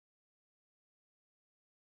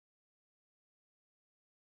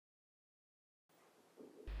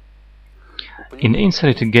In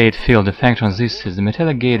insulated-gate field effect transistors, the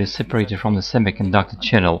metallic gate is separated from the semiconductor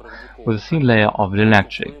channel with a thin layer of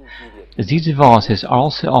dielectric. These devices are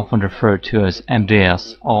also often referred to as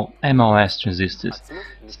MOS or MOS-transistors,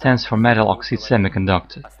 stands for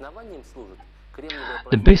metal-oxide-semiconductor.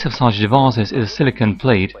 The base of such devices is a silicon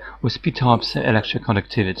plate with p-type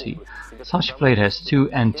electroconductivity. Such plate has two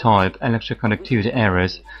n-type electroconductivity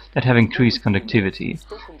areas that have increased conductivity.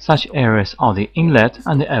 Such areas are the inlet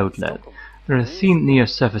and the outlet. There is a thin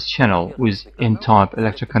near-surface channel with n-type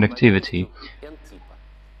electroconductivity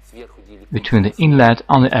between the inlet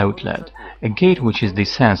and the outlet. A gate, which is the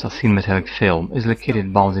sense of thin metallic film, is located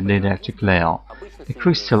above the dielectric layer. The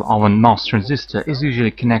crystal of an MOS transistor is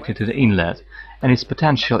usually connected to the inlet, and its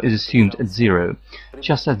potential is assumed at zero,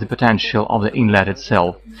 just as the potential of the inlet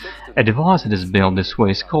itself. A device that is built this way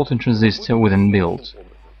is called a transistor with an inbuilt,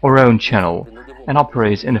 or own channel, and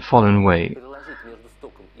operates in the following way.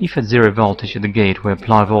 If at zero voltage at the gate we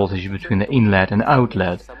apply voltage between the inlet and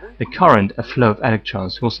outlet, the current, a flow of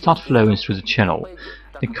electrons, will start flowing through the channel.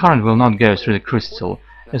 The current will not go through the crystal,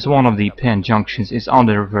 as one of the PN junctions is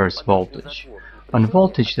under reverse voltage. When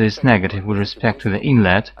voltage that is negative with respect to the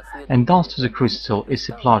inlet and thus to the crystal is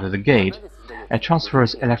supplied to the gate, a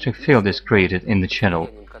transverse electric field is created in the channel.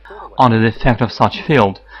 Under the effect of such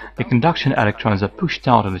field, the conduction electrons are pushed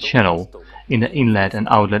out of the channel in the inlet and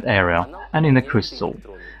outlet area and in the crystal.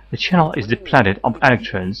 The channel is depleted of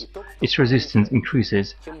electrons, its resistance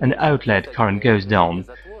increases, and the outlet current goes down.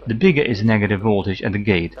 The bigger is negative voltage at the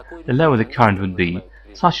gate, the lower the current would be.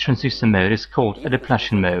 Such transistor mode is called a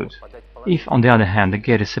depletion mode. If, on the other hand, the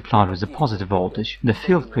gate is supplied with a positive voltage, the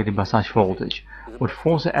field created by such voltage would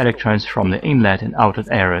force the electrons from the inlet and outlet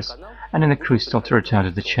areas and in the crystal to return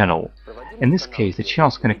to the channel. In this case, the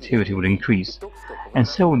channel's conductivity would increase, and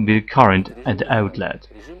so would be the current at the outlet.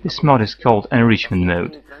 This mode is called enrichment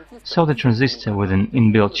mode. So the transistor with an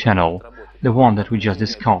inbuilt channel, the one that we just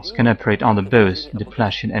discussed, can operate under both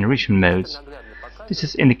depletion and enrichment modes. This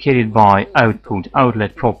is indicated by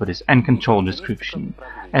output-outlet properties and control description.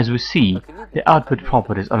 As we see, the output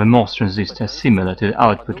properties of a MOS transistor are similar to the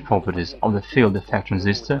output properties of the field effect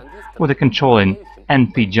transistor with a controlling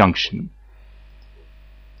NP junction.